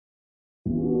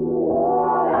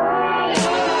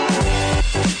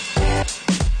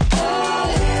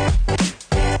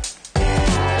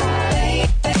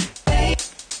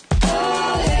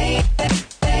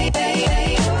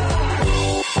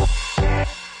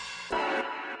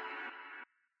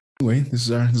Anyway, this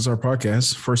is our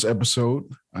podcast, first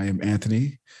episode. I am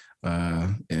Anthony,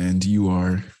 and you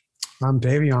are I'm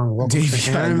Davion. Welcome to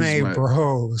Davion. Anime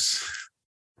Bros.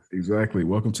 Exactly.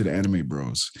 Welcome to the Anime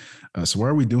Bros. So why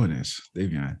are we doing this,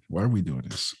 Davion? Why are we doing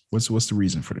this? What's the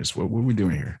reason for this? What are we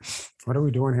doing here? What are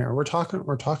we doing here? We're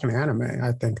talking anime.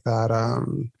 I think that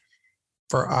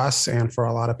for us and for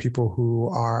a lot of people who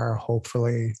are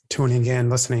hopefully tuning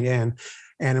in, listening in,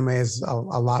 anime is a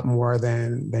lot more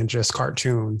than just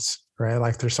cartoons, right?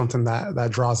 Like there's something that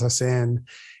draws us in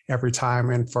every time.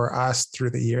 And for us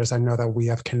through the years, I know that we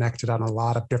have connected on a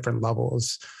lot of different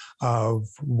levels of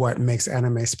what makes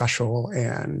anime special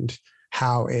and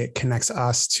how it connects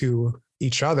us to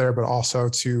each other, but also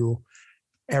to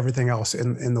everything else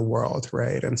in the world,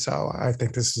 right? And so I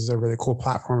think this is a really cool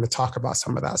platform to talk about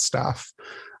some of that stuff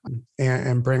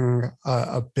and bring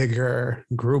a bigger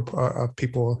group of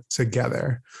people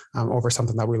together over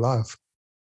something that we love.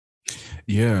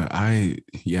 Yeah, I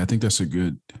think that's a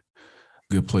good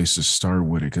place to start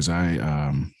with it because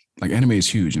like anime is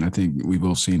huge, and I think we've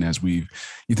both seen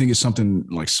you think it's something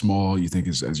like small, you think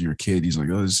as you're a kid, he's like,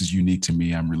 oh, this is unique to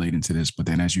me, I'm relating to this. But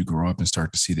then as you grow up and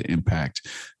start to see the impact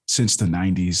since the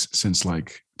 90s, since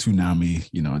like Toonami,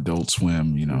 Adult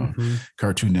Swim,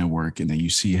 Cartoon Network, and then you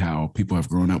see how people have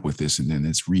grown up with this, and then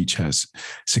its reach has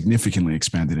significantly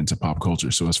expanded into pop culture.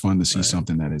 So it's fun to see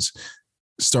something that is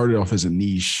started off as a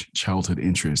niche childhood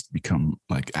interest become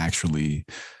like actually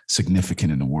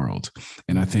significant in the world.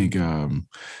 And I think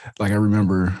like I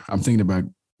remember I'm thinking about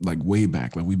like way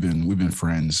back, like we've been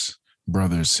friends,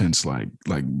 brothers since like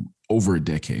over a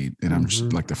decade. And I'm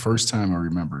just like the first time I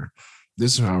remember,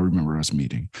 this is how I remember us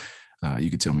meeting. You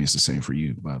could tell me it's the same for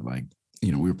you, but like,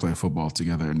 we were playing football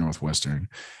together at Northwestern,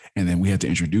 and then we had to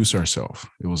introduce ourselves.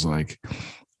 It was like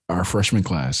our freshman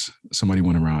class, somebody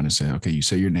went around and said, okay, you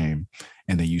say your name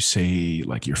and then you say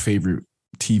like your favorite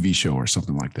TV show or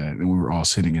something like that. And we were all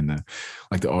sitting in the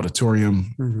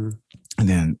auditorium. And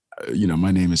then,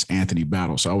 my name is Anthony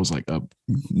Battle. So I was like up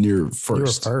near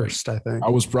first. You were first, I think. I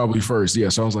was probably first. Yeah.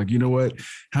 So I was like, you know what?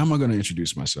 How am I going to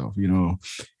introduce myself?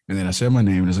 And then I said my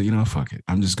name and I was like, fuck it.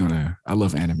 I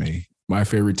love anime. My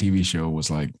favorite TV show was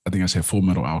like, I think I said Full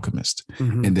Metal Alchemist.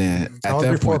 And then that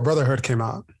was before Brotherhood came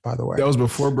out, by the way. That was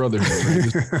before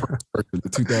Brotherhood. The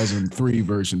 2003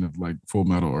 version of like Full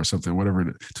Metal or something, whatever.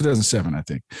 2007, I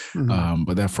think.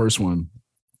 But that first one,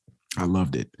 I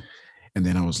loved it. And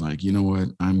then I was like, you know what?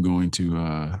 I'm going to,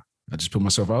 I just put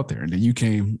myself out there. And then you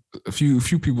came a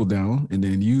few people down, and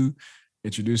then you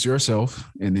introduce yourself,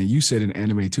 and then you said an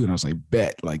anime too, and I was like,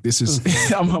 bet, like this is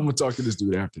I'm gonna talk to this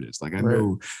dude after this. Like I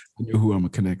knew who I'm gonna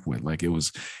connect with. Like it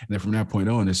was, and then from that point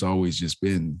on, it's always just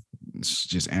been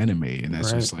just anime, and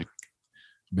that's just like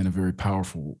been a very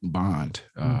powerful bond.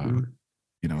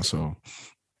 So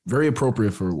very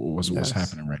appropriate for what's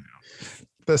happening right now.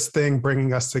 This thing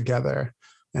bringing us together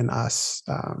and us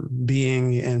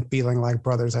being and feeling like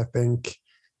brothers, I think.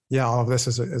 Yeah, all of this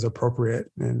is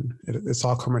appropriate, and it's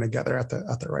all coming together at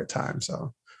the right time.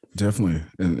 So definitely,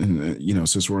 and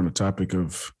since we're on the topic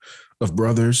of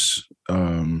brothers,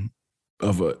 of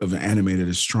an anime that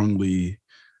is strongly,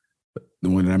 the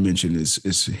one that I mentioned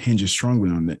is hinges strongly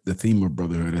on the theme of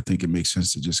brotherhood. I think it makes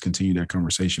sense to just continue that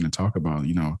conversation and talk about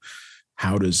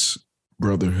how does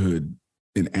brotherhood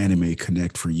in anime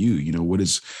connect for you? What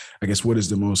is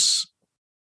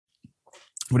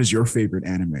your favorite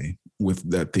anime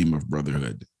with that theme of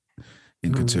brotherhood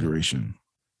in consideration?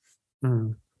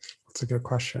 That's a good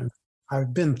question.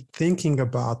 I've been thinking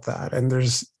about that, and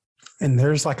there's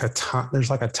like a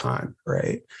ton,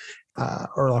 right?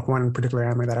 Or like one particular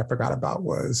anime that I forgot about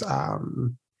was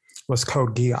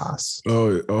Code Geass.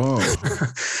 Oh,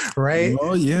 right?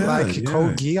 Oh yeah, like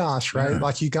Code Geass, right? Yeah.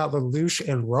 Like you got Lelouch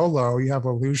and Rolo, you have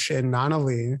Lelouch and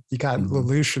Nanali, you got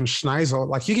Lelouch and Schneizel.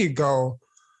 Like you could go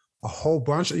a whole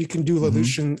bunch. You can do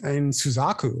Lelouch and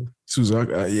Suzaku.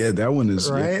 Yeah, that one is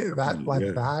right.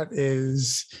 That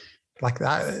is like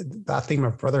that theme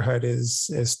of brotherhood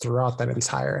is throughout that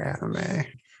entire anime.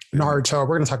 Naruto.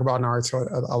 We're going to talk about Naruto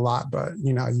a lot, but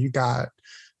you got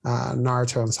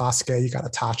Naruto and Sasuke. You got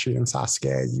Itachi and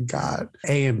Sasuke. You got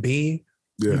A and B.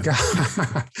 Yeah.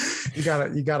 You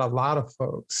got a lot of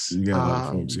folks. You got a lot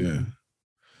of folks. Yeah.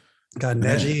 Got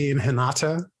Neji and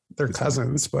Hinata. They're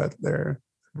cousins, but they're.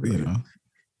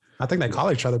 I think they call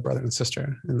each other brother and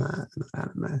sister in that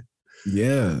anime.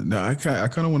 Yeah, no, I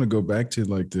kind of want to go back to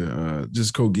like the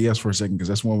just Code Geass for a second, because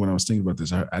that's one when I was thinking about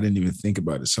this, I didn't even think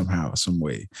about it somehow, some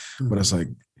way, but I was like,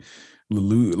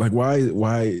 Lelouch, like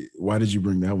why did you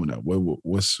bring that one up?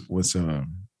 What's I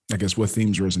guess what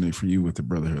themes resonate for you with the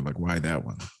brotherhood? Like why that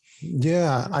one?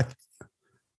 Yeah,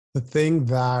 the thing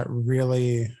that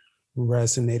really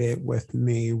resonated with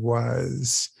me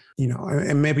was,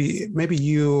 and maybe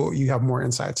you have more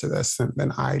insight to this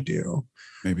than I do,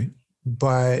 Maybe.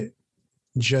 but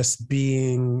just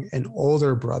being an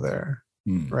older brother,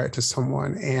 Mm. right, to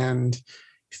someone and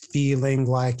feeling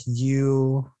like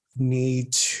you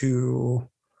need to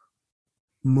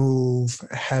move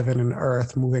heaven and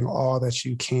earth, moving all that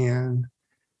you can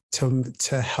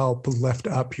to help lift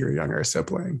up your younger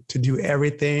sibling, to do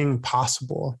everything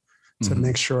possible to Mm-hmm.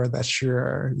 make sure that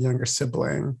your younger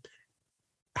sibling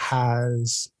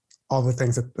has all the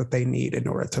things that they need in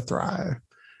order to thrive.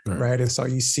 Right. And so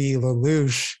you see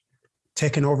Lelouch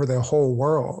taking over the whole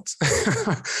world,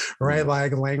 right? Yeah.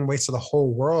 Like laying waste to the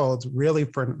whole world, really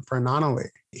for Nonali.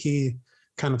 He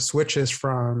kind of switches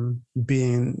from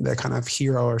being the kind of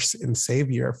hero and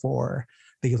savior for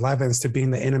the 11s to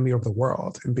being the enemy of the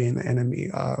world and being the enemy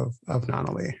of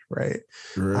Nonali, right?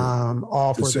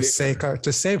 All for the sake of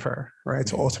to save her, right?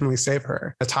 To ultimately save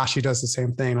her. Itachi does the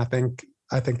same thing. I think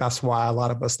that's why a lot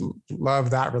of us love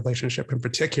that relationship in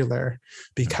particular,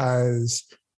 because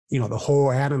the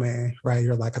whole anime, right?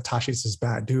 You're like, Itachi's this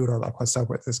bad dude, or like, what's up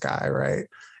with this guy, right?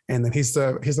 And then he's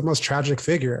the most tragic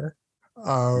figure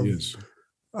of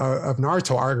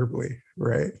Naruto, arguably,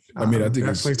 right? I mean, I think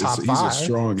definitely top he's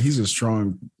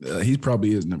five. He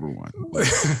probably is number one. Like,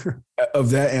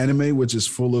 of that anime, which is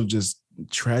full of just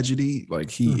tragedy.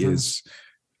 Like he is,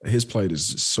 his plight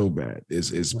is so bad.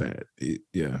 It's bad.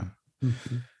 Yeah.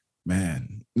 Mm-hmm.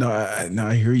 Man, no,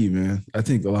 I hear you, man. I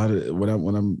think a lot of what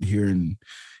I'm hearing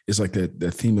is like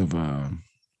that theme of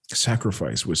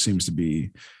sacrifice, which seems to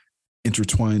be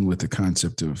intertwined with the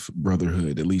concept of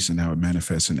brotherhood, at least in how it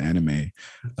manifests in anime.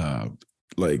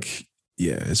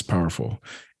 It's powerful.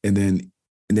 And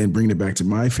then bring it back to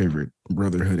my favorite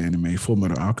brotherhood anime, Full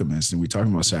Metal Alchemist, and we're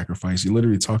talking about sacrifice. You're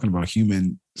literally talking about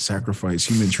human sacrifice,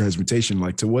 human transmutation.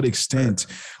 Like, to what extent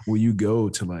will you go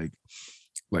to like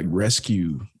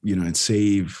rescue, and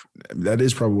save? That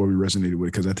is probably what we resonated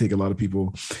with, because I think a lot of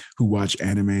people who watch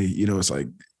anime, it's like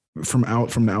from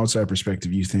the outside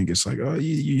perspective, you think it's like, oh,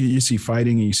 you see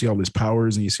fighting and you see all this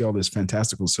powers and you see all this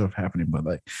fantastical stuff happening, but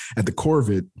like at the core of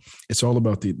it, it's all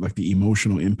about the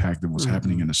emotional impact of what's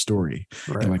happening in the story.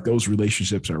 Right. And like those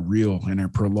relationships are real and they're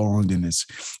prolonged, and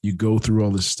you go through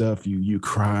all this stuff, you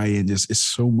cry, and just it's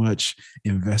so much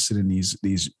invested in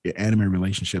these anime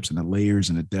relationships and the layers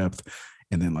and the depth.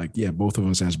 And then both of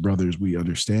us as brothers, we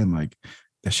understand like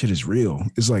that shit is real.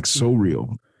 It's like so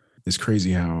real. It's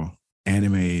crazy how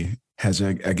anime has,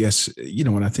 I guess,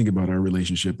 when I think about our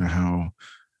relationship and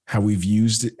how we've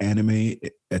used anime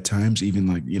at times, even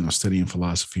like, studying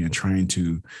philosophy and trying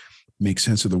to make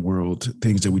sense of the world,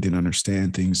 things that we didn't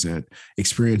understand,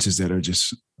 experiences that are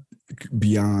just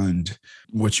beyond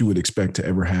what you would expect to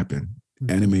ever happen.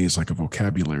 Anime is like a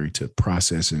vocabulary to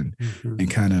process and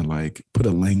kind of like put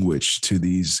a language to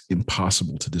these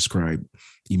impossible to describe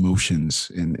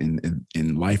emotions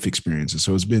and life experiences.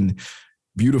 So it's been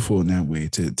beautiful in that way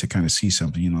to kind of see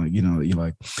something, you're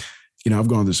like, I've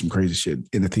gone through some crazy shit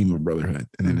in the theme of brotherhood.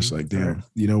 And then it's like, damn,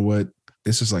 you know what?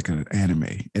 This is like an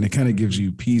anime, and it kind of gives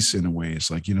you peace in a way. It's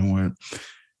like, you know what?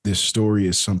 This story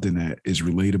is something that is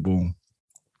relatable.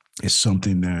 It's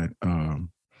something that,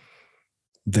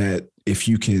 that if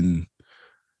you can,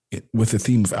 with the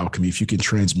theme of alchemy, if you can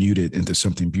transmute it into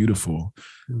something beautiful,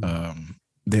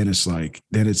 then it's like,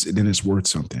 then it's worth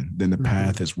something. Then the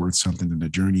path is worth something, and the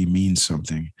journey means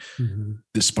something,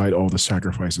 despite all the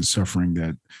sacrifice and suffering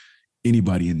that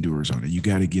anybody endures on it. You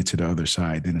got to get to the other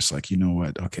side. Then it's like, you know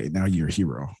what? Okay, now you're a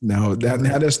hero. Now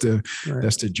that's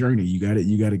the journey. You got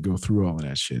to go through all of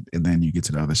that shit, and then you get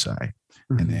to the other side.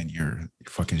 And then you're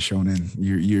fucking shonen.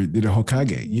 You're the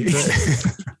Hokage.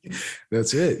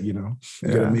 That's it. You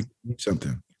got to make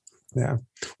something. Yeah.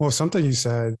 Well, something you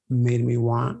said made me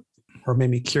want, or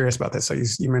made me curious about this. So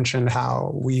you mentioned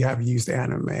how we have used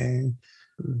anime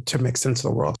to make sense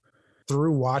of the world.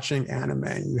 Through watching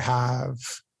anime, you have,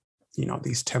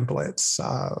 these templates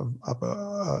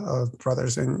of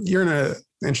brothers, and you're in an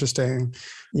interesting,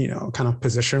 kind of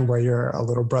position where you're a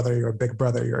little brother, you're a big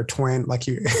brother, you're a twin, like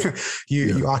you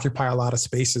occupy a lot of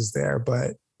spaces there.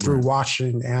 But through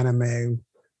watching anime,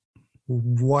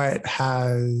 what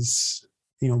has,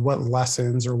 what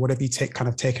lessons, or what have you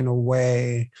taken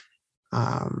away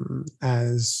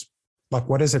as, like,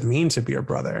 what does it mean to be a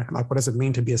brother? Like, what does it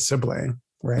mean to be a sibling,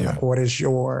 right? Like, what is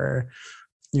your,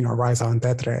 raison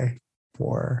d'etre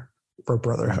for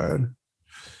brotherhood?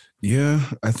 Yeah,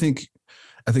 I think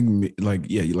like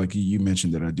you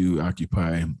mentioned that I do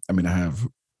occupy, I have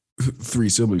 3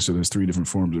 siblings, so there's 3 different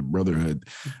forms of brotherhood.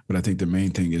 But I think the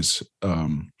main thing is,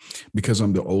 because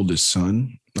I'm the oldest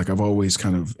son, like I've always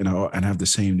kind of, and I have the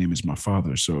same name as my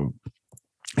father. So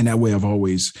in that way, I've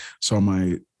always saw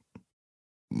my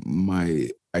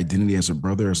identity as a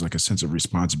brother as like a sense of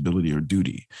responsibility or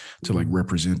duty to like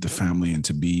represent the family and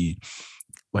to be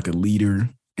like a leader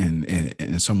and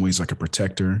in some ways like a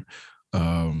protector.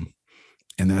 And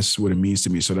that's what it means to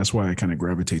me. So that's why I kind of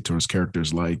gravitate towards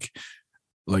characters like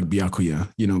Byakuya,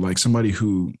 like somebody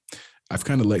who I've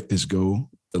kind of let this go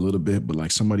a little bit, but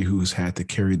like somebody who's had to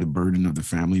carry the burden of the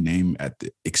family name at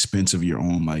the expense of your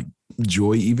own like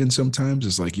joy, even sometimes.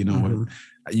 It's like, what,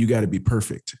 you got to be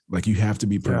perfect. Like you have to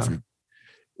be perfect.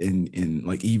 And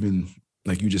like, even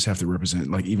like you just have to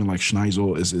represent, like even like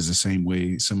Schneisel is the same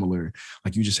way, similar.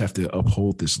 Like you just have to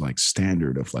uphold this like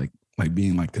standard of like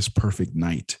being like this perfect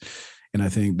knight. And I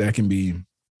think that can be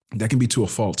to a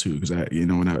fault too, because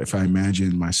if I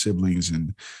imagine my siblings,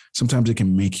 and sometimes it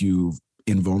can make you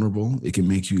invulnerable, it can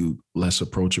make you less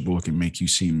approachable, it can make you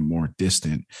seem more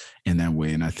distant in that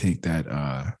way. And I think that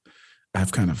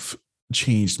I've kind of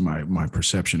changed my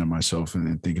perception of myself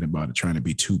and thinking about it, trying to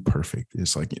be too perfect.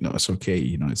 It's like, it's okay.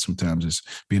 It's sometimes it's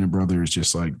being a brother is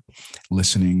just like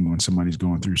listening when somebody's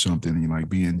going through something, and like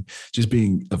being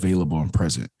available and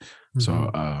present. So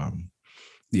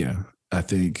yeah, I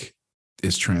think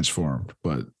it's transformed,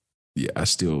 but yeah, I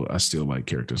still like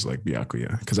characters like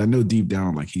Byakuya, because I know deep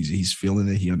down like he's feeling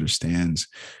it, he understands,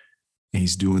 and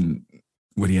he's doing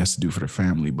what he has to do for the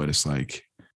family. But it's like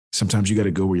sometimes you got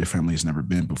to go where your family has never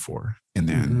been before, and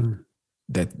then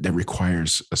that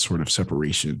requires a sort of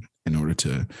separation in order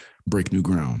to break new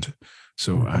ground.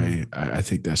 So I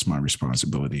think that's my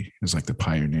responsibility as like the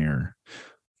pioneer,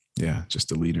 just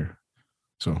the leader.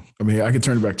 So I mean, I can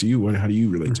turn it back to you. How do you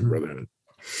relate to brotherhood?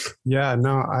 Yeah, no,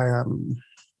 I'm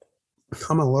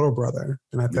a little brother,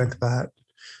 and I think that,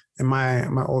 and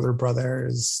my older brother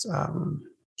is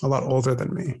a lot older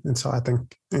than me, and so I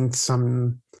think in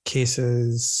some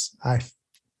cases I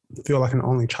feel like an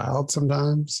only child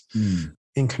sometimes.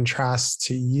 In contrast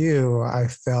to you, I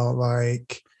felt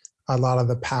like a lot of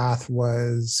the path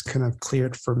was kind of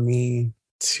cleared for me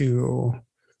to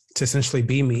essentially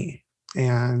be me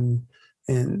and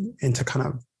to kind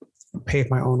of pave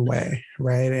my own way,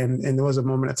 right? And there was a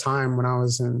moment of time when I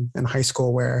was in high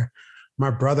school where my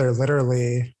brother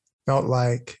literally felt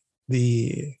like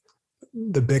the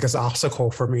biggest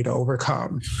obstacle for me to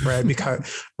overcome, right?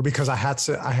 because I had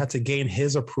to gain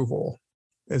his approval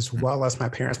as well as my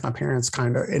parents. My parents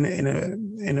kind of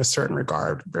in a certain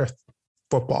regard,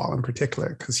 football in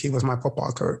particular, because he was my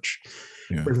football coach,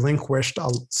 relinquished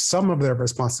some of their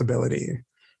responsibility,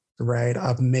 right,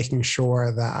 of making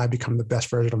sure that I become the best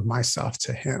version of myself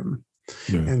to him.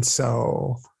 And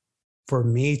so for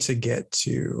me to get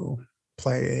to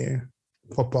play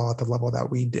football at the level that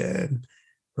we did,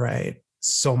 right,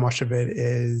 so much of it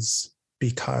is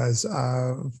because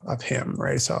of him,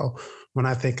 right? So when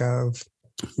I think of,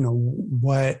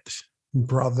 what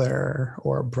brother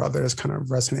or brothers kind of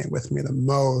resonate with me the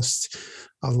most,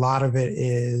 a lot of it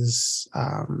is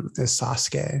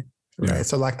Sasuke. Right.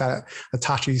 So like that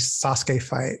Itachi Sasuke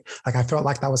fight, like I felt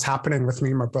like that was happening with me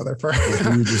and my brother for,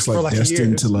 you were just like, for like destined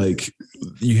years. To like,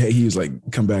 he was like,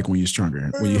 come back when you're stronger.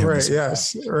 When you have right.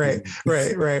 Yes. Right.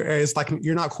 It's like,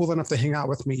 you're not cool enough to hang out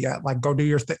with me yet. Like, go do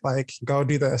your thing. Like, go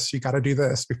do this. You got to do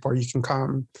this before you can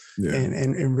come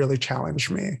and really challenge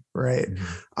me. Right.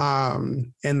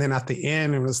 And then at the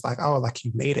end, it was like, oh, like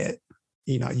you made it.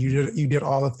 You did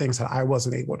all the things that I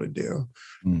wasn't able to do.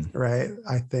 Right.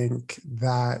 I think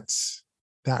that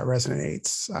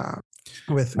resonates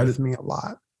with me a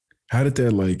lot. How did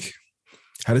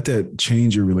that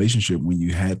change your relationship when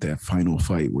you had that final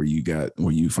fight where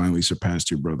you finally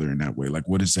surpassed your brother in that way? Like,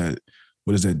 what does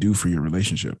that do for your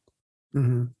relationship?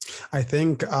 I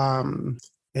think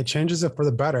it changes it for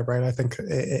the better, right? I think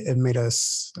it made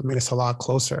us a lot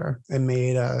closer. It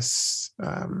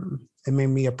made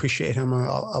me appreciate him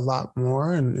a lot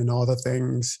more and all the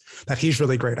things that he's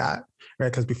really great at, right?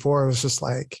 Because before it was just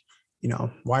like,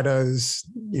 why does,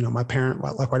 why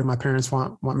do my parents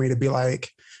want me to be like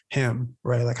him,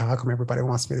 right? Like, how come everybody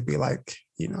wants me to be like,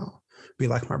 be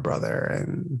like my brother,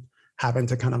 and having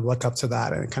to kind of look up to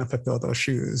that and kind of fulfill those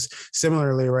shoes.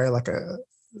 Similarly, right? Like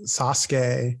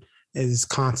Sasuke is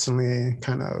constantly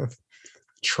kind of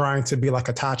trying to be like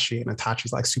Itachi, and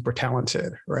Itachi's like super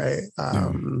talented, right?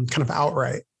 Kind of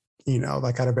outright,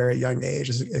 like at a very young age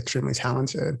is extremely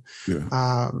talented.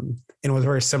 And it was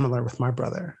very similar with my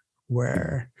brother,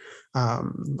 where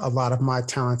a lot of my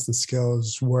talents and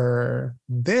skills were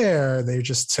there. They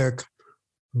just took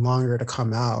longer to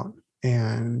come out.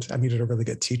 And I needed a really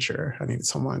good teacher. I needed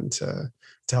someone to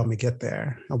help me get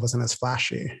there. I wasn't as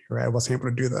flashy, right? I wasn't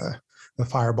able to do the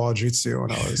fireball jutsu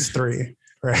when I was 3.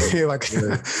 right? Like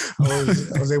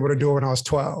I was able to do it when I was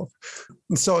 12.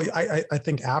 And so I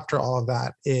think after all of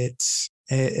that,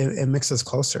 it makes us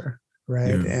closer,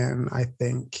 right? Yeah. And I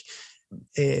think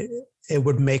it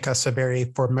would make us a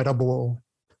very formidable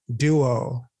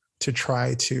duo to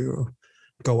try to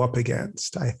go up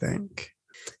against, I think,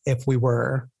 if we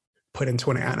were put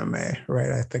into an anime,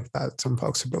 right? I think that some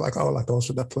folks would be like, oh, like those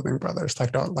are the Fleming brothers.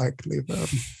 Like, don't like leave them.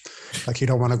 Like, you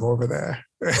don't want to go over there.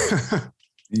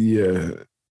 Yeah.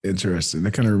 Interesting.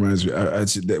 That kind of reminds me.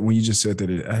 That when you just said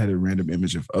that, I had a random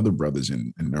image of other brothers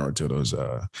in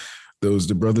Naruto.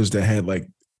 The brothers that had like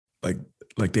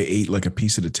like they ate like a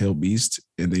piece of the tail beast,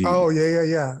 and they oh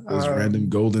yeah. those random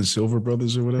gold and silver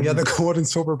brothers or whatever. Yeah, the gold and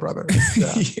silver brothers.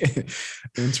 Yeah. Yeah.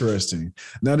 Interesting.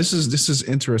 Now this is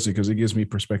interesting because it gives me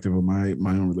perspective of my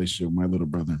own relationship with my little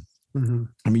brother. Mm-hmm.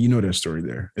 I mean, you know that story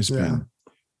there. Yeah.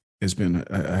 It's been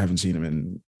I haven't seen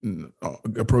him in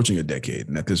approaching a decade,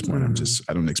 and at this point,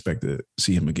 I don't expect to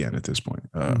see him again. At this point,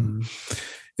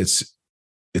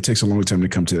 it takes a long time to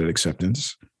come to that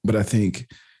acceptance. But I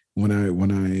think when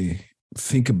I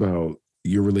think about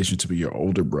your relationship with your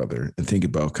older brother and think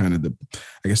about kind of the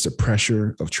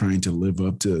pressure of trying to live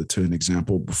up to an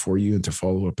example before you and to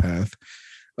follow a path.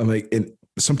 I'm like, and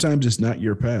sometimes it's not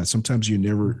your path. Sometimes you're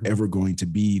never ever going to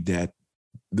be that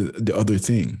the other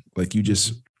thing. Like you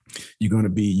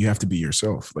have to be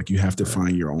yourself. Like you have to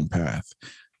find your own path.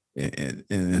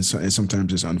 And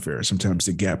sometimes it's unfair. Sometimes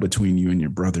the gap between you and your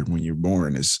brother when you're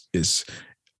born is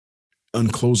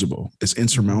unclosable. It's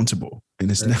insurmountable, and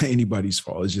it's not anybody's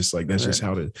fault. It's just like that's just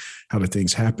how the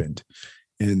things happened.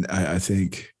 And I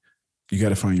think you got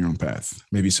to find your own path.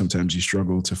 Maybe sometimes you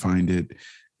struggle to find it.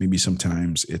 Maybe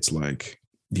sometimes it's like,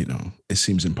 it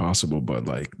seems impossible, but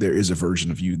like there is a version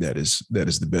of you that is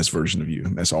the best version of you.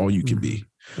 And that's all you can be.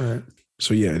 Right.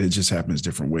 So yeah, it just happens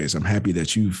different ways. I'm happy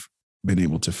that you've been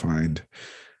able to find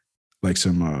like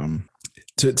some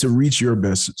to reach your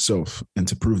best self and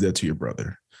to prove that to your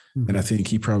brother. And I think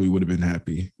he probably would have been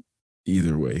happy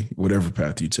either way, whatever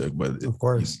path you took. But of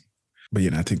course. But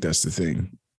I think that's the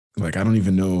thing. Like, I don't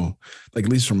even know, like,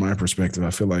 at least from my perspective, I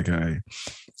feel like I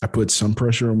put some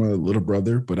pressure on my little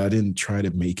brother, but I didn't try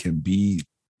to make him be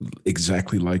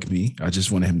exactly like me. I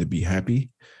just wanted him to be happy.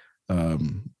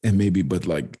 And maybe, but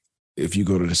like, if you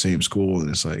go to the same school and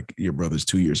it's like your brother's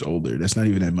 2 years older, that's not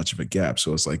even that much of a gap.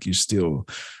 So it's like, you still,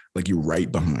 like you're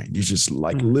right behind. You're just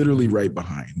like literally right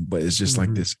behind, but it's just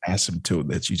like this asymptote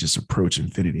that you just approach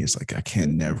infinity. It's like, I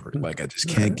can't never, like, I just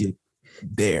can't get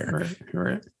there.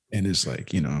 Right. And it's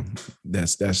like,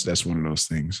 that's one of those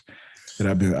things that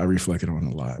I reflected on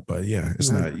a lot, but yeah, it's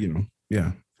not,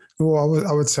 yeah. Well,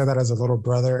 I would say that as a little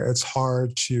brother, it's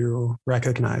hard to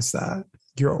recognize that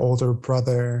your older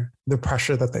brother, the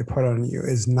pressure that they put on you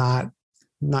is not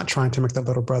trying to make the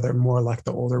little brother more like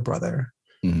the older brother.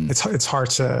 It's hard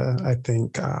to, I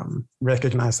think,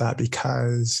 recognize that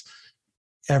because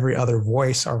every other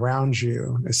voice around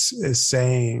you is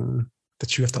saying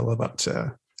that you have to live up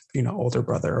to, older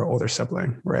brother or older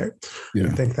sibling, right? Yeah. I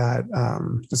think that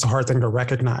it's a hard thing to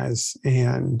recognize,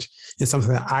 and it's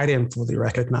something that I didn't fully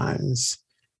recognize.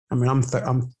 I mean, I'm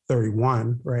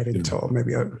 31, right? Until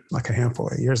maybe a handful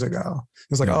of years ago,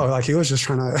 it was like, like he was just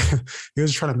trying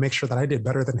to make sure that I did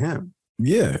better than him.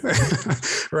 Yeah.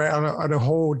 Right. On a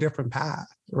whole different path.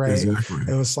 Right.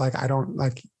 Exactly. It was like,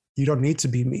 you don't need to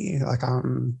be me. Like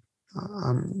I'm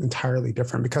entirely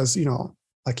different because,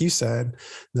 like you said,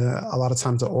 a lot of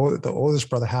times the oldest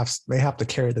brother they have to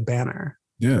carry the banner.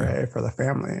 Yeah. Right, for the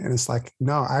family. And it's like,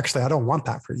 no, actually, I don't want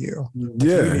that for you.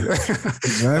 Like,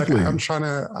 exactly. Like, I'm trying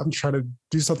to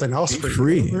do something else for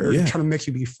you. We're trying to make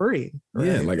you be free. Right?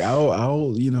 Yeah. Like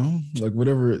I'll, like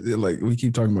whatever, like we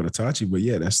keep talking about Itachi, but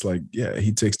yeah, that's like,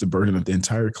 he takes the burden of the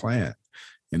entire clan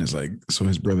and it's like, so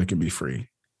his brother can be free.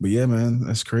 But yeah, man,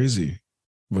 that's crazy.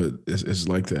 But it's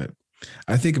like that.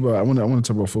 I think about, I want to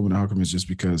talk about Fullmetal Alchemist just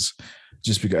because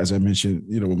as I mentioned,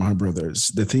 with my brothers,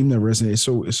 the theme that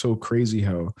resonates it's so crazy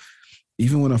how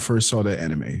even when I first saw that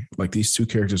anime, like these two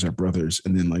characters are brothers,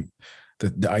 and then like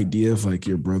the idea of like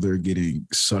your brother getting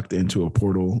sucked into a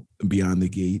portal beyond the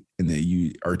gate, and that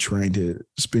you are trying to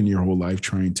spend your whole life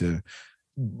trying to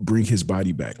bring his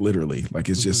body back, literally. Like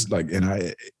it's just like, and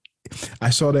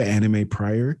I saw the anime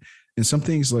prior. And some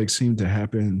things like seem to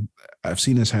happen. I've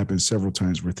seen this happen several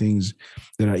times where things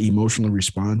that I emotionally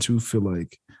respond to feel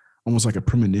like almost like a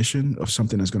premonition of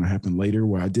something that's going to happen later,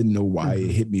 where I didn't know why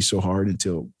it hit me so hard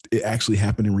until it actually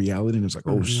happened in reality. And it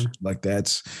was like, like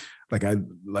that's like, I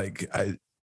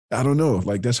don't know.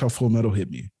 Like that's how Full Metal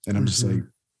hit me. And I'm just like,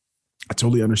 I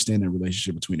totally understand that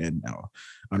relationship between Ed and Al.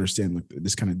 I understand like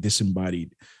this kind of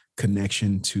disembodied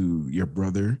connection to your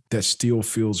brother that still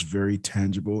feels very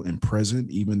tangible and present,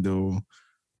 even though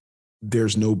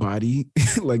there's nobody,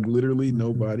 like literally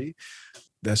nobody.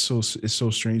 It's so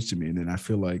strange to me. And then I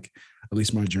feel like at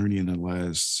least my journey in the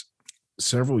last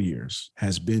several years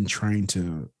has been trying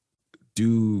to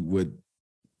do what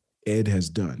Ed has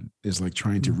done, is like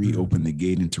trying to reopen the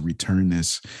gate and to return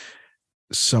this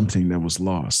something that was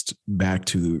lost back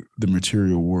to the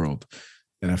material world.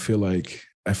 And I feel like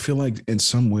in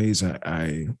some ways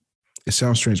I it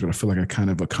sounds strange, but I feel like I kind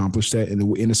of accomplished that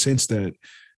in a sense that,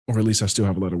 or at least I still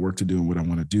have a lot of work to do in what I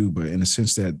want to do, but in a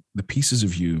sense that the pieces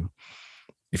of you,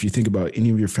 if you think about any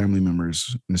of your family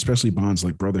members, and especially bonds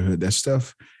like Brotherhood, that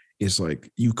stuff is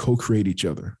like you co-create each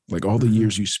other. Like all the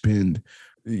years you spend,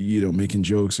 making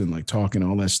jokes and like talking,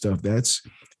 all that stuff, that's,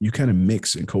 you kind of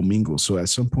mix and commingle. So at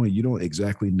some point you don't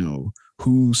exactly know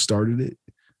who started it,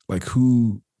 like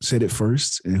who said it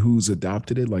first and who's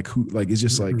adopted it, like who, like it's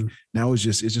just like now it's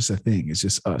just a thing. It's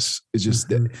just us. It's just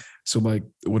that. So like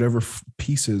whatever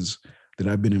pieces that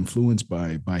I've been influenced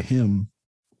by him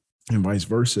and vice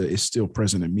versa is still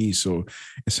present in me. So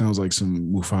it sounds like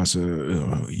some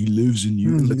Mufasa, he lives in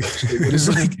you. But it's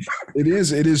like it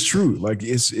is true. Like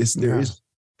it's there is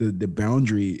the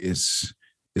boundary is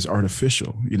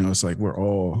artificial. It's like we're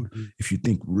all, if you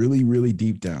think really, really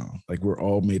deep down, like we're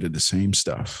all made of the same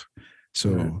stuff.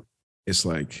 So it's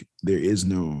like there is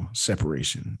no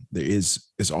separation.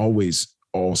 It's always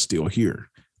all still here.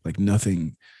 Like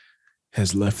nothing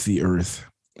has left the earth.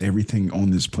 Everything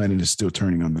on this planet is still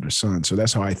turning under the sun. So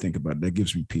that's how I think about it. That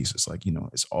gives me peace. It's like,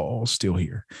 it's all still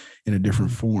here in a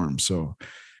different form. So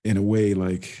in a way,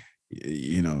 like,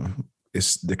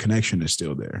 it's the connection is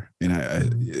still there. And I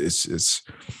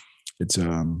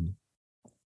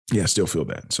still feel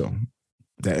that. So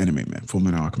that anime, man,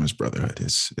 Fullmetal Alchemist Brotherhood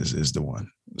is the one.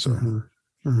 So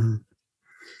no,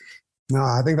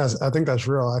 I think that's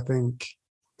real. I think,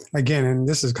 again, and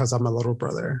this is because I'm a little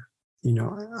brother,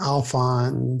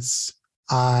 Alphonse,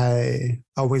 I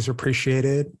always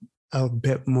appreciated a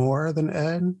bit more than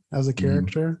Ed as a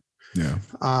character. Yeah.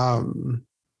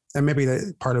 And maybe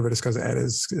that part of it is because Ed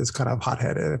is kind of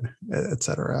hot-headed,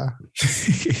 etc.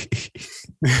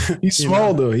 He's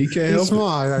small though. He can't help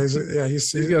small. it.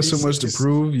 He's got so much to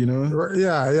prove,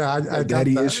 Yeah. I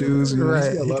daddy issues.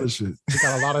 Right. He's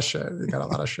got a lot of shit. He got a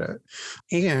lot of shit.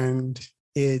 And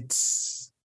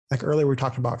it's like earlier we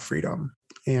talked about freedom.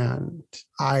 And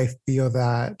I feel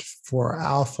that for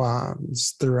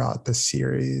Alphonse throughout the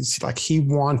series, like he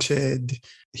wanted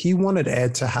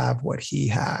Ed to have what he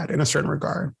had in a certain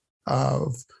regard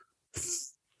of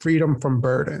freedom from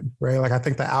burden, right? Like I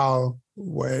think that Al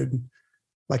would,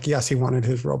 like, yes, he wanted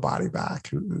his real body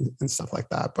back and stuff like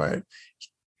that, but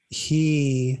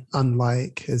he,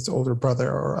 unlike his older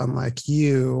brother or unlike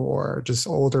you or just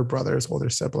older brothers,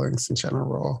 older siblings in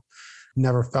general,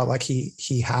 never felt like he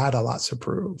had a lot to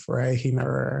prove, right? He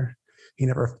never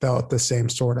felt the same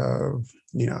sort of,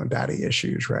 daddy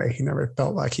issues, right? He never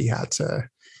felt like he had to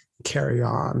carry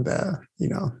on the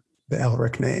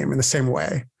Elric name in the same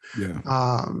way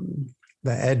that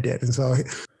Ed did. And so,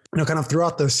 kind of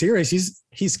throughout the series,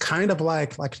 he's kind of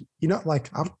like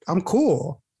I'm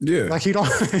cool. Yeah. Like you don't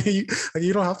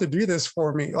have to do this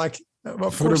for me. Like,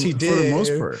 of course he did. For the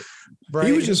most part. Right.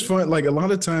 He was just fun. Like a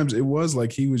lot of times it was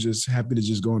like he was just happy to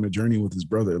just go on a journey with his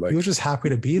brother. Like he was just happy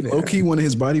to be there. Low-key wanted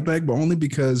his body back, but only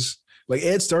because like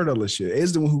Ed started all this shit.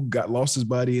 Ed's the one who lost his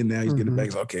body and now he's getting it back.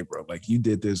 He's like, okay, bro, like you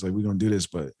did this, like we're gonna do this.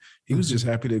 But he was just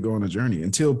happy to go on a journey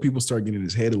until people start getting in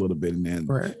his head a little bit, and then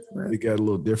it got a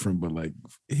little different. But like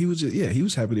he was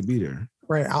happy to be there.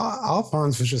 Right.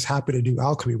 Alphonse was just happy to do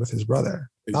alchemy with his brother.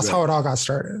 Exactly. That's how it all got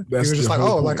started. He was just like,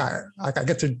 oh, point. like I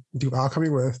get to do alchemy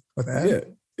with Ed. Yeah,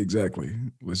 exactly.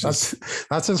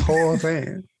 That's his whole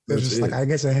thing. It's just like I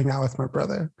get to hang out with my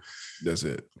brother. That's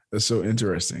it. That's so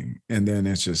interesting. And then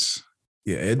it's just,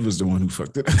 Ed was the one who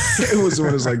fucked it. It was the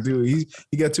one who's like, dude,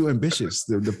 he got too ambitious.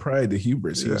 The pride, the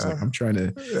hubris. He was like, I'm trying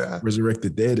to resurrect the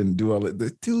dead and do all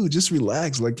that. Dude, just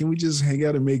relax. Like, can we just hang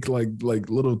out and make like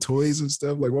little toys and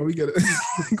stuff? Like, why we gotta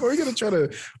try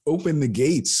to open the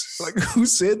gates? Like, who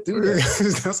said do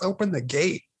that? Let's open the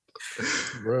gate.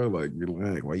 Bro, like,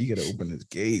 relax. Why you gotta open the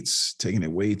gates? Taking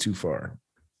it way too far.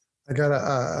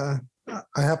 I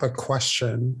have a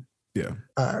question. Yeah.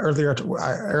 Earlier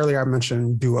I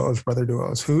mentioned duos, brother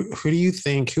duos. Who do you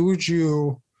think? Who would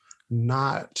you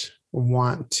not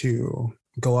want to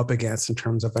go up against in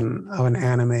terms of an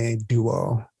anime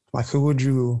duo? Like, who would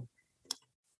you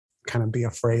kind of be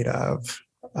afraid of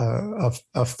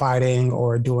fighting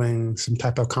or doing some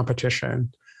type of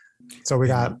competition? So we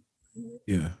got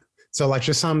So like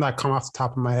just some that come off the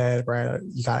top of my head, right?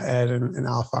 You got Ed and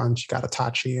Alphonse, you got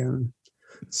Itachi and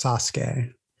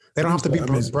Sasuke. They I don't think have to so.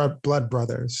 be I mean, blood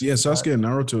brothers. yeah, But Sasuke and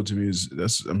Naruto to me is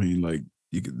that's. I mean, like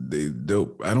you could they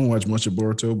dope. I don't watch much of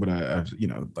Boruto, but I you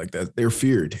know like that they're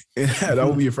feared, and I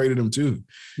would be afraid of them too.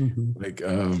 mm-hmm. Like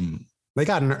they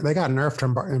got nerfed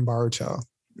in Baruto.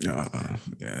 yeah,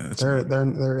 that's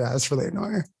They're yeah, it's really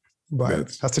annoying. But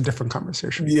that's that's a different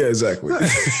conversation. yeah, exactly.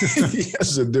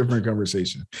 That's a different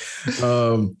conversation.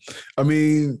 I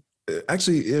mean,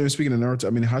 actually, speaking of Naruto, I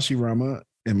mean Hashirama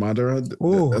and Madara,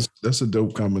 Ooh, that's a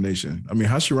dope combination. I mean,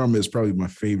 Hashirama is probably my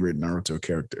favorite Naruto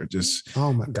character. Just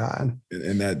oh my god,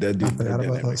 and that I dude, that forgot about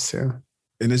dynamic, those two.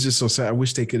 and it's just so sad. I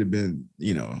wish they could have been,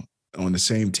 you know, on the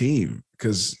same team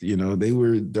because you know they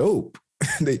were dope.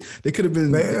 They could have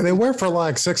been. They were for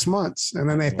like 6 months, and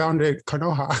then they founded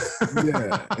Konoha.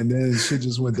 Yeah, and then shit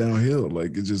just went downhill.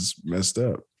 Like it just messed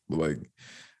up. Like,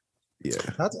 yeah,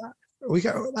 That's we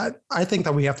got. I think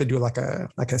that we have to do like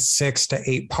a 6 to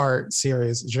 8 part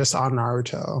series just on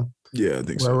Naruto, yeah, I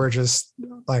think where so. we're just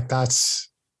like that's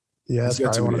yeah, It's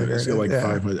that's got probably to one be. of the It's got greatest. like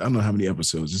Yeah, 500. I don't know how many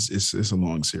episodes. It's a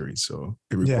long series, so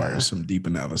it yeah, requires some deep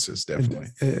analysis. Definitely.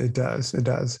 it does. It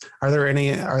does. Are there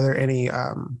any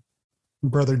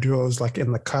brother duos like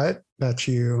in the cut that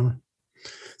you?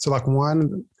 So like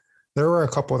one, there were a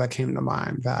couple that came to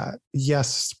mind that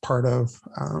yes, part of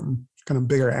kind of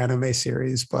bigger anime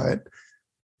series, but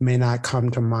may not come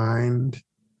to mind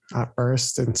at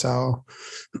first. And so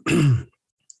there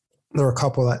were a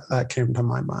couple that came to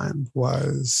my mind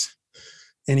was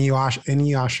Inuyasha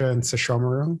and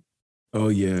Sesshomaru. Oh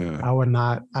yeah, I would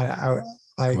not, I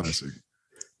classic.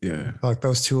 Yeah, like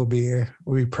those two will be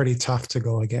pretty tough to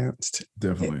go against.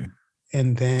 definitely.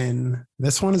 And then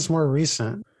this one is more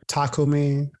recent.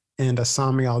 Takumi and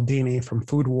Asami Aldini from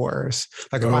Food Wars.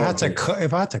 Like Oh, if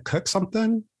I had to cook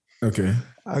something, okay,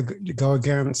 I go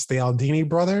against the Aldini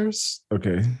brothers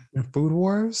okay. in Food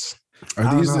Wars. Are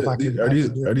I don't these know if I the could. I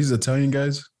could do are it. these Italian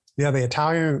guys? Yeah, the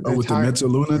Italian, Oh, with the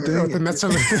Mezzaluna thing. with the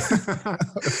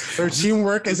Mezzaluna. Their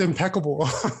teamwork is impeccable.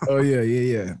 Oh yeah,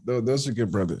 yeah, yeah. Those are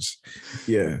good brothers.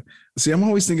 Yeah. See, I'm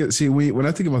always thinking. See, when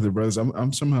I think about the brothers,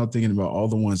 I'm somehow thinking about all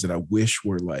the ones that I wish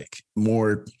were like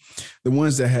more, the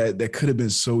ones that could have been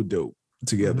so dope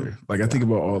together. Mhm. Like I think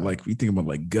about all like we think about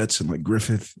like Guts and like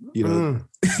Griffith, you know,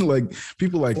 like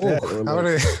people like that. Or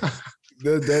like,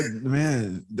 that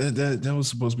man, that was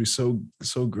supposed to be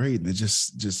so great, and it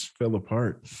just fell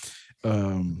apart.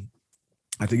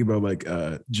 I think about like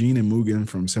Gene and Mugen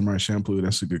from Samurai Champloo.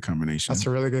 That's a good combination. That's a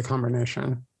really good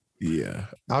combination. Yeah.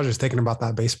 I was just thinking about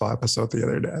that baseball episode the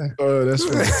other day. Oh, that's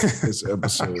funny. This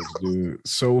episode, dude.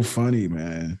 So funny,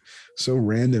 man. So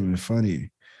random and funny.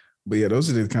 But yeah, those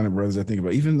are the kind of brothers I think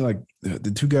about. Even like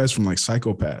the two guys from like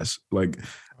Psychopaths. Like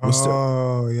what's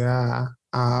yeah.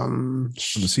 from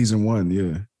the season 1,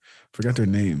 yeah. Forgot their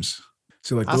names.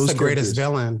 So like That's those the greatest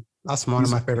villain. That's one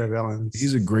of my favorite villains.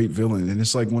 He's a great villain. And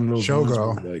it's like one of those Shogo.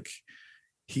 ones where, like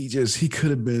he could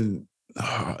have been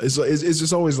it's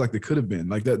just always like they could have been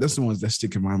like that. That's the ones that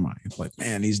stick in my mind. It's like,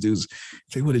 man, these dudes,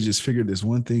 if they would have just figured this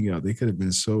one thing out, they could have been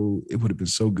it would have been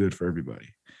so good for everybody.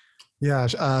 Yeah,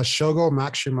 Shogo,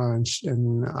 Maxima, and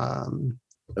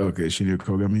okay, Shinya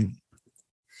Kogami.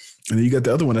 And then you got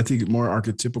the other one, I think more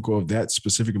archetypical of that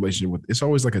specific relationship with, it's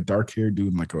always like a dark haired dude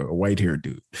and like a white haired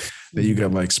dude. Then you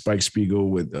got like Spike Spiegel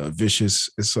with Vicious.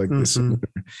 It's like this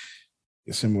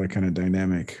similar kind of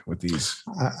dynamic with these.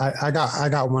 I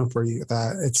got one for you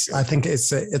that I think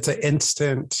it's an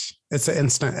instant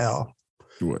L.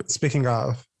 What? Speaking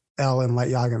of L and Light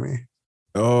Yagami.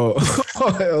 Oh,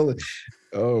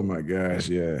 oh my gosh,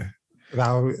 yeah.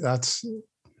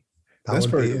 That's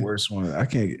probably the worst one. I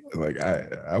can't like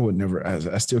I would never.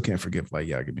 I still can't forgive Light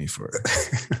Yagami for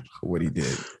what he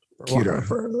did.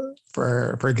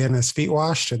 For getting his feet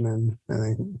washed and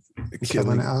then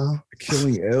killing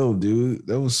L, dude.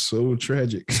 That was so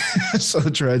tragic, so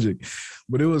tragic.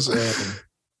 But it was.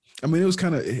 I mean, it was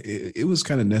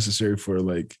kind of necessary for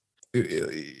like.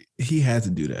 He had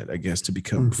to do that, I guess, to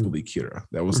become fully Kira.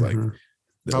 That was like.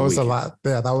 That was the last.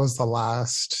 Yeah, that was the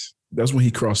last. That's when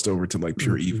he crossed over to like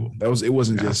pure evil. It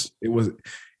was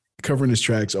covering his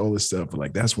tracks, all this stuff. But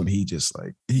like that's when he just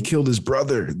like he killed his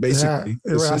brother, basically.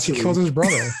 Yeah, he killed his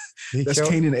brother. That's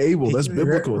Cain and Abel. That's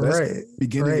biblical. That's the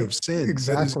beginning of sin.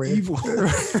 Exactly. Evil.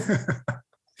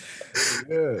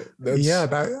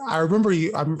 I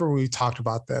remember we talked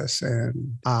about this,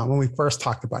 and when we first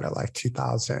talked about it, like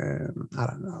 2000, I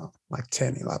don't know, like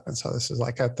 10, 11. So this is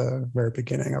like at the very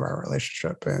beginning of our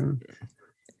relationship, and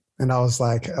I was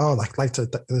like, oh, like this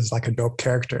is like a dope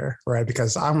character, right?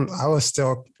 Because I was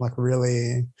still like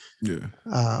really, like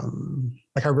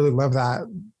I really love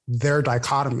their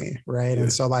dichotomy, right? Yeah.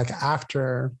 And so like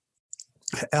after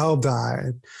Elle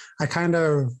died, I kind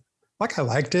of like I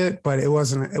liked it, but it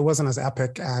wasn't as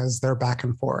epic as their back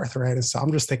and forth, right? And so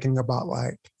I'm just thinking about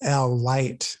like Elle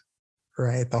Light,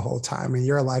 right, the whole time, and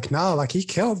you're like, no, like he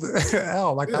killed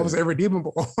Elle, like that Yeah. was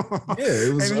irredeemable. Yeah,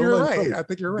 it was. And I'm you're like, right. bro, I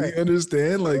think you're do you right.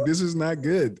 understand? Like, this is not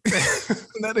good.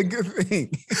 Not a good thing.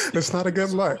 It's not a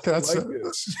good look. That's like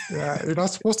this. yeah. You're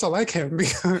not supposed to like him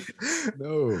because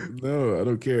No, I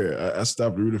don't care. I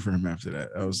stopped rooting for him after that.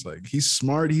 I was like, he's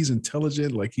smart, he's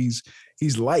intelligent, like he's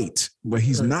light, but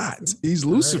he's not. He's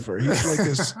Lucifer. Right. He's like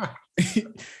this.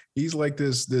 He's like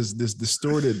this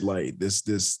distorted light,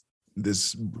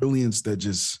 this brilliance that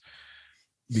just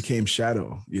became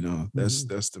shadow. You know, that's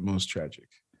the most tragic.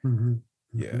 Mm-hmm.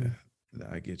 Yeah.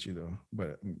 I get you though,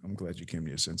 but I'm glad you came to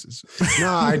your senses. No,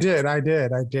 I did. I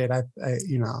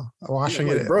you know, watching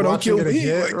like, it, bro, don't watching kill it me.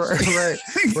 again, Like,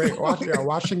 right.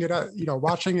 Watching it, you know,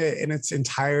 watching it in its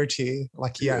entirety.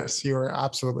 Like, yes, you were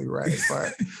absolutely right.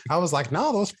 But I was like,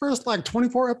 no, those first like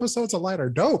 24 episodes of Light are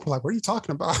dope. Like, what are you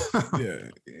talking about?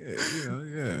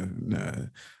 Nah.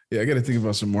 Yeah, I got to think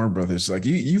about some more brothers. Like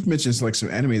you've mentioned like some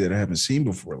anime that I haven't seen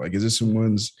before. Like, is there some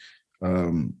ones,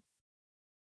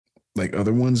 like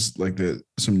other ones, like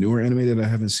some newer anime that I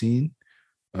haven't seen?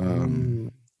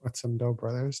 What's some dope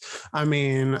brothers? I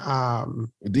mean,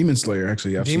 Demon Slayer.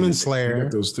 Actually, I've Demon seen it. Slayer.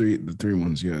 Got the three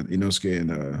ones. Yeah, Inosuke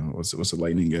and what's the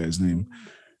lightning guy's name?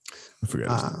 I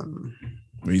forgot his name.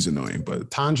 Well, he's annoying, but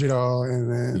Tanjiro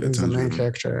and is the main Tanjiro.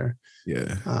 character.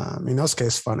 Yeah, Inosuke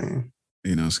is funny.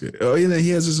 Inosuke. Oh yeah, he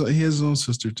has his own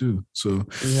sister too. So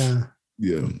yeah.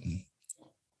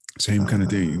 Same kind of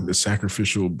thing. The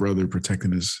sacrificial brother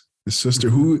protecting his sister,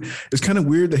 who is kind of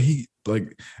weird that he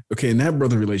like, okay, in that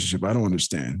brother relationship, I don't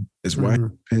understand is why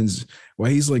why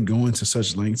he's like going to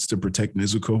such lengths to protect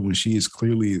Nezuko when she is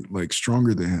clearly like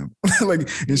stronger than him. Like,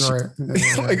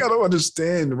 like I don't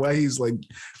understand why he's like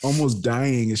almost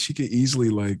dying and she could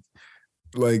easily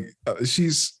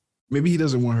she's maybe he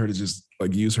doesn't want her to just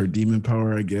like use her demon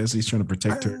power. I guess he's trying to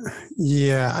protect her.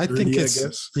 I think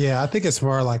it's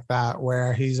more like that,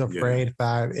 where he's afraid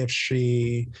that if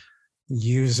she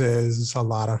uses a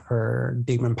lot of her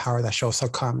demon power, that she'll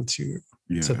succumb to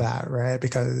that, right?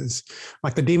 Because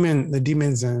like the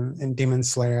demons in Demon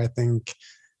Slayer, I think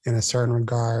in a certain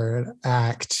regard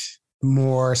act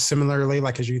more similarly.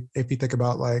 Like if you think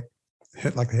about like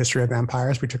the history of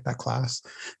vampires, we took that class.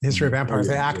 The history of vampires,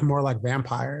 they act more like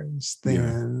vampires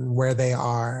than where they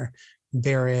are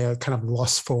very kind of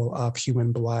lustful of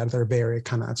human blood. They're very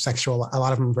kind of sexual. A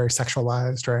lot of them are very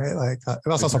sexualized, right? Like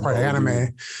that's also part of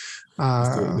anime.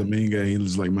 The main guy, he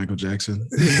looks like Michael Jackson.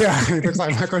 Yeah, he looks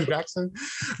like Michael Jackson,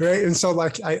 right? And so,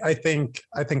 like, I think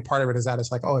part of it is that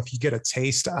it's like, oh, if you get a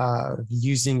taste of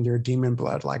using your demon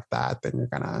blood like that, then you're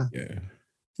gonna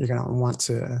want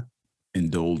to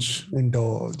indulge.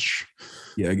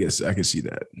 Yeah, I guess I can see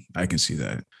that.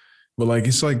 But like,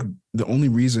 it's like the only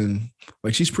reason,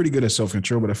 like, she's pretty good at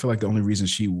self-control, but I feel like the only reason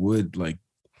she would like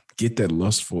get that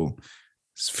lustful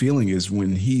feeling is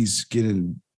when he's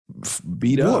getting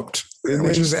beat up,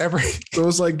 which is every. So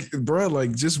it's like, bro,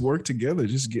 like just work together,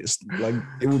 just get like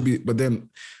it would be. But then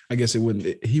I guess he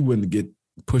wouldn't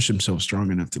push himself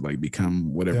strong enough to like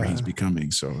become whatever he's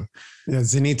becoming. So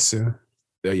Zenitsu.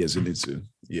 Zenitsu.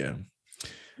 Yeah.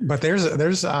 But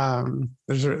there's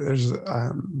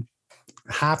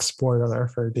half spoiler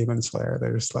for Demon Slayer.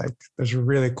 There's a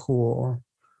really cool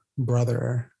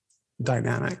brother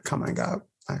dynamic coming up,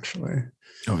 actually.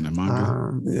 Oh, in the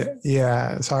manga?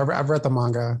 Yeah. So I've read the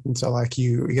manga, and so like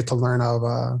you get to learn of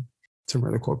some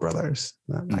really cool brothers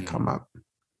that come up.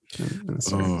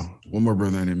 One more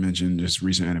brother I didn't mention, just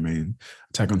recent anime,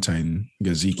 Attack on Titan. You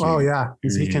got Zeke. Oh yeah,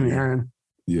 Zeke and Eren.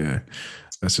 Yeah,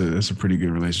 that's a pretty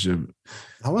good relationship.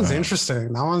 That one's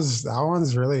interesting. That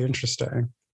one's really interesting.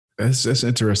 That's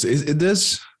interesting. It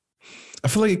does. I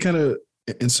feel like it kind of,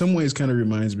 in some ways, kind of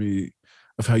reminds me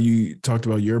of how you talked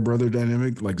about your brother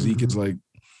dynamic. Like Zeke is like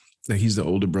he's the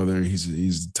older brother. He's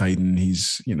the Titan.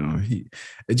 He's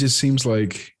it just seems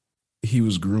like he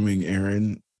was grooming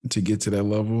Eren to get to that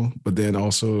level, but then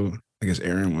also I guess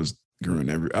Eren was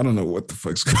grooming I don't know what the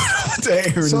fuck's going on.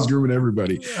 Eren is grooming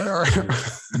everybody.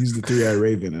 He's the 3-eyed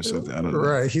raven or something. I don't know.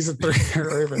 Right, he's a 3-eyed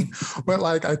raven. But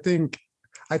like I think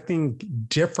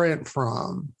different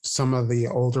from some of the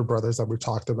older brothers that we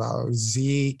talked about,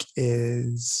 Zeke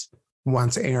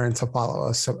wants Eren to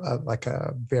follow like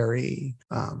a very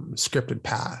scripted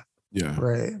path. Yeah.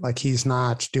 Right. Like he's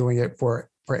not doing it for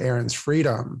Eren's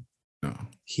freedom. No.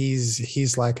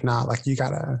 He's like, nah, like you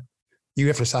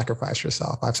have to sacrifice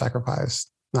yourself. I've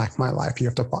sacrificed like my life. You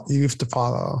have to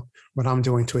follow what I'm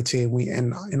doing to a T.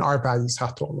 And our values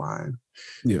have to align,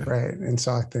 Yeah. right? And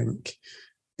so I think,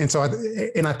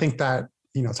 and I think that,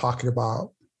 talking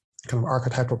about kind of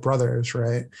archetypal brothers,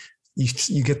 right?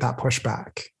 You get that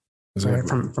pushback, Exactly.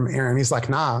 right? From Aaron. He's like,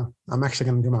 nah, I'm actually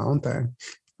going to do my own thing.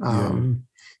 And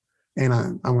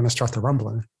I want to start the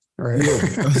rumbling, right?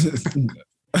 Yeah.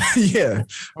 Yeah.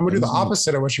 I'm gonna do the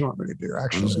opposite of what you want me to do.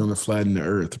 Actually, I'm just gonna flatten the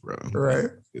earth, bro. Right.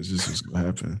 It's just what's gonna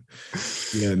happen.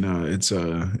 Yeah, no, it's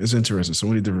interesting. So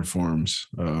many different forms,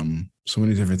 so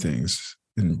many different things.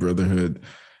 In Brotherhood,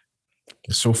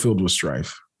 it's so filled with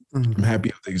strife. Mm-hmm. I'm happy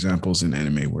with the examples in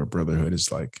anime where Brotherhood is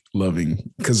like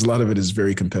loving, because a lot of it is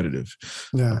very competitive.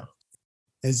 Yeah.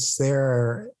 Is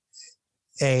there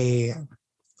a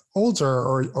older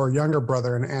or younger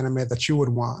brother in anime that you would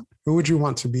want? Who would you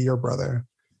want to be your brother?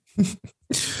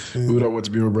 Who would I want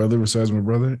to be my brother besides my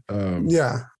brother?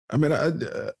 Yeah. I mean,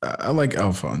 I like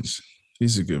Alphonse.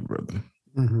 He's a good brother.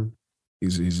 Mm-hmm.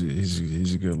 He's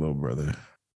a good little brother.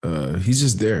 He's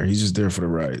just there. He's just there for the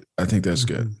ride. I think that's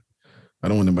good. I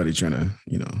don't want nobody trying to,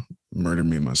 murder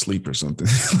me in my sleep or something.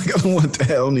 Like, I don't want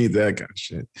that. I don't need that kind of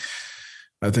shit.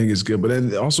 I think it's good. But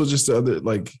then also just the other,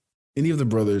 like, any of the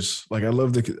brothers, like, I do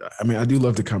love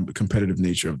the competitive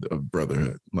nature of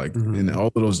Brotherhood. Like, and all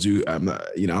of those do, I'm not,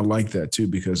 I like that too,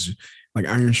 because like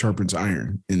iron sharpens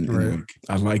iron. And like,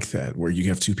 I like that, where you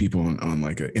have two people on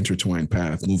like an intertwined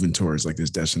path moving towards like this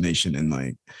destination, and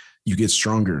like you get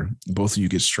stronger. Both of you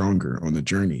get stronger on the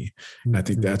journey. And I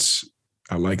think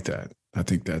I like that. I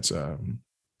think that's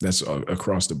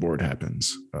across the board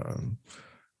happens.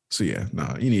 So yeah,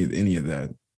 no, any of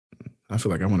that. I feel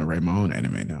like I want to write my own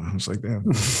anime now. I was like, damn.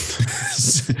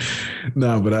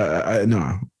 No, but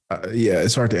yeah,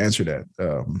 it's hard to answer that.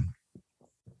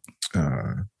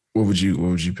 What would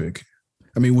you pick?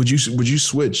 I mean, would you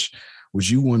switch? Would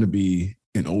you want to be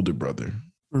an older brother?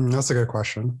 That's a good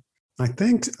question. I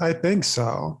think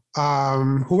so.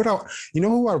 Who would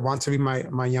who I want to be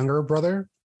my younger brother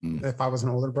if I was an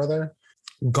older brother?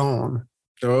 Gon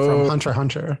from Hunter x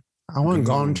Hunter. I want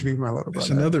Gon to be my little brother.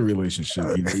 That's another relationship.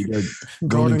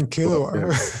 Gon and Killua.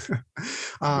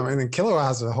 And then Killua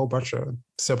has a whole bunch of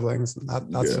siblings.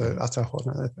 That's a whole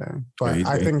other thing. But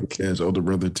I think his older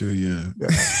brother too. Yeah.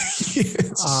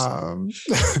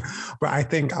 But I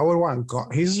think I would want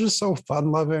Gon. He's just so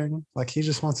fun loving. Like, he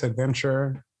just wants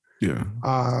adventure. Yeah.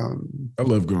 I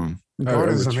love Gon. Gon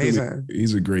is amazing.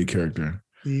 He's a great character.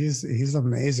 He's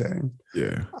amazing.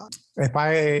 Yeah. If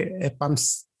I'm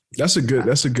That's a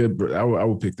good. I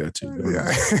will pick that too.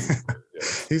 Yeah.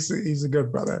 He's a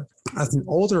good brother. As an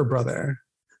older brother,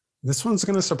 this one's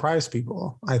going to surprise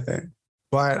people, I think.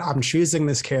 But I'm choosing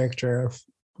this character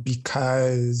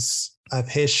because of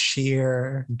his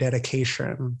sheer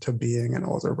dedication to being an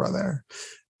older brother.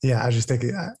 Yeah, I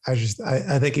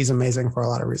think he's amazing for a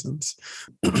lot of reasons.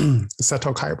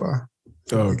 Seto Kaiba.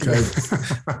 Oh,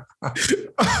 Kaiba.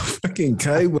 Fucking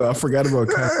Kaiba. I forgot about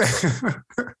Kaiba.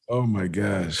 Oh my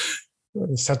gosh.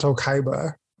 Seto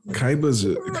Kaiba. Kaiba's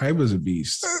a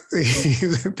beast.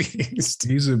 He's a beast.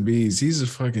 He's a beast. He's a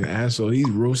fucking asshole. He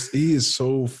is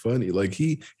so funny. Like,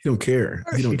 he don't care.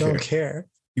 He don't care.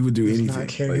 He would do anything.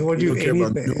 Like, he would do anything.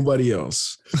 About nobody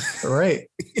else. Right.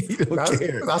 He don't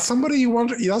care. That's somebody you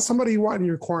want. That's somebody you want in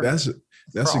your corner. That's a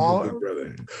good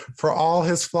brother. For all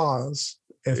his flaws,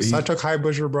 if Seto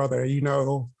Kaiba's your brother, he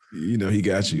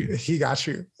got you. He got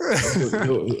you.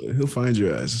 He'll find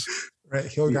your ass. Right.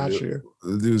 He'll got you.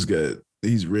 The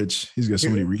he's rich. He's got so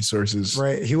many resources.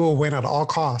 Right. He will win at all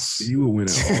costs. He will win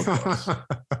at all costs.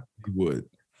 He would.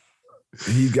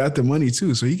 And he got the money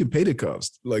too, so he can pay the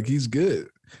cost. Like, he's good.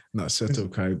 No, Seto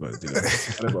Kaiba, dude. I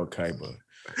forgot about Kaiba.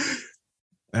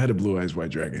 I had a blue eyes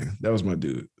white dragon. That was my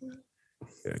dude.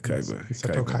 Yeah, Kaiba.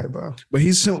 Seto Kaiba. But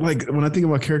he's so, like, when I think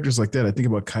about characters like that, I think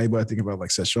about Kaiba, I think about like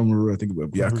Sesshomaru, I think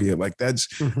about Byakuya. Like, that's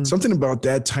something about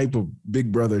that type of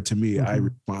big brother to me. I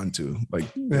respond to, like,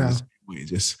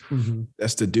 just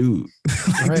that's the dude.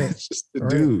 Like, right. That's just the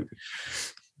dude.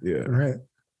 Yeah.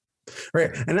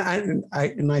 Right. And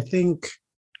I think,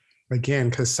 again,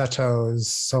 because Seto is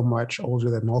so much older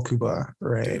than Mokuba,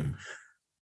 right? Yeah.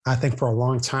 I think for a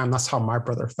long time, that's how my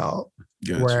brother felt.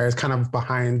 Gotcha. Where it's kind of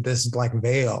behind this like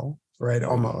veil, right?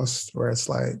 Almost, where it's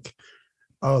like,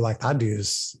 oh, like that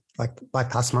dude's like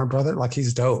that's my brother. Like,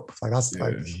 he's dope. Like, that's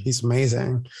like, he's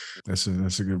amazing. That's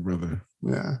a good brother.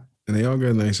 Yeah. And they all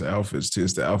got nice outfits too.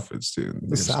 It's the outfits too.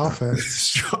 It's the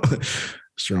outfits.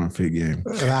 Strong fit game.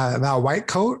 That white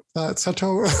coat that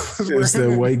Seto. It's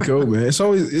that white coat, man.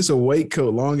 It's a white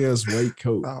coat, long ass white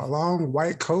coat. A long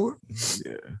white coat.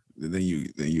 Yeah. Then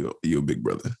you a big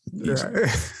brother.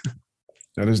 Yeah.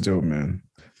 That is dope, man.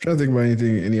 trying to think about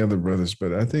any other brothers,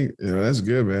 but I think that's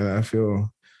good, man. I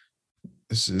feel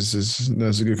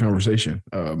that's a good conversation.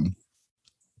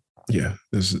 Yeah,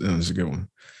 this is a good one.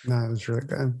 No, it was really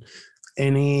good.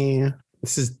 Any,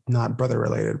 this is not brother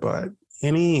related, but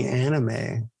any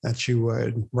anime that you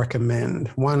would recommend?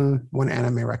 One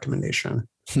anime recommendation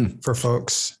for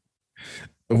folks.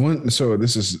 One, so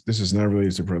this is not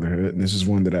related to Brotherhood, and this is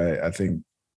one that I think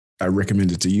I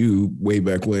recommended to you way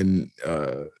back when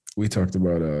we talked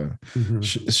about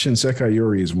Shinsekai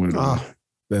Yori is one of them. Oh,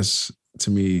 That's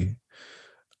to me,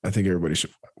 I think everybody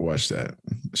should watch that.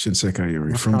 Shinsekai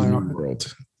Yori that's from the probably New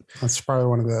World. that's probably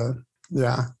one of the,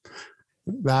 yeah,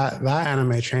 that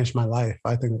anime changed my life.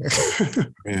 I think.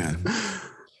 Man, it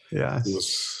Yes.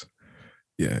 was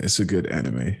yeah, it's a good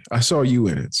anime. I saw you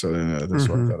in it, so that's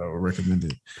why I thought I would recommend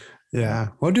it. Yeah,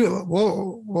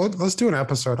 let's do an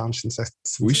episode on Shinsei.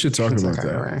 We should talk about Shinsekai,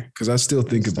 that right? because I still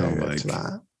think about Stay like to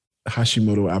that.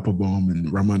 Hashimoto Applebaum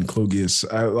and Raman Clogius.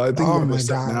 I think Oh about my this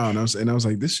stuff now, gosh. and I was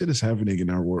like, this shit is happening in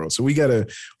our world. So we gotta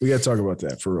talk about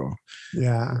that for real.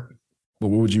 Yeah. But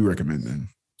what would you recommend then?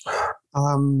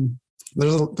 Um,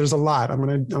 there's a lot. I'm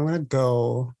gonna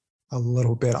go a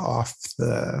little bit off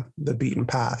the beaten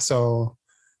path. So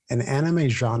an anime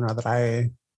genre that I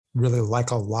really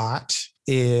like a lot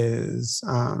is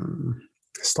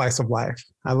slice of life.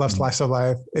 I love slice of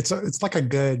life. It's like a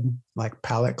good like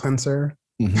palate cleanser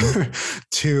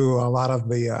to a lot of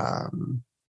the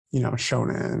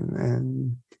shonen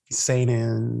and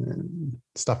seinen and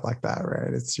stuff like that,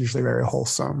 right? It's usually very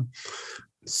wholesome.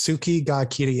 Suki ga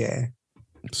Kirie.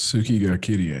 Suki ga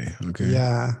Kirie. Okay.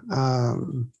 Yeah.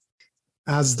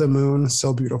 As the moon,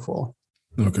 so beautiful.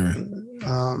 Okay.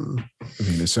 I mean,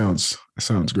 it sounds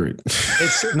great.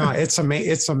 It's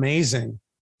amazing.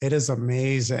 It is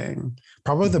amazing.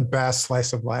 Probably the best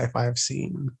slice of life I've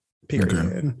seen. Period.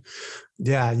 Okay.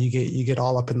 Yeah, you get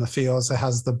all up in the feels. It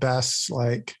has the best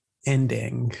like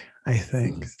ending. I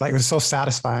think like it was so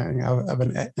satisfying of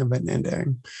an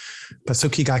ending. But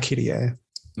Suki ga Kirie.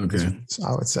 Okay. So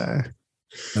I would say.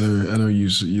 I know you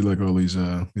like all these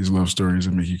love stories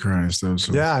that make you cry and stuff.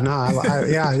 So. Yeah, no,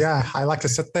 yeah. I like to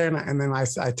sit there and then I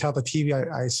tell the TV,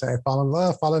 I say, fall in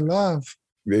love, fall in love.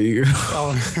 There you go.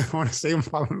 I want to see him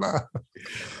fall in love.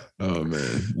 Oh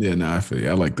man, yeah, no, I feel you.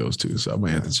 I like those too, so I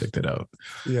might have to check that out.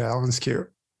 Yeah, that one's cute.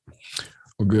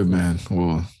 Well, good man.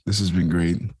 Well, this has been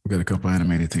great. We got a couple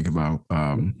anime to think about.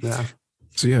 Yeah.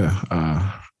 So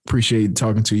yeah, appreciate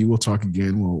talking to you. We'll talk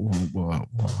again. We'll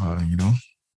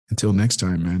until next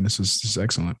time, man. This is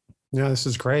excellent. Yeah, this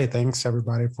is great. Thanks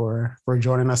everybody for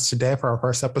joining us today for our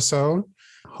first episode.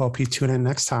 Hope you tune in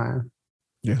next time.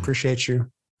 Yeah. Appreciate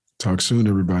you. Talk soon,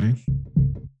 everybody.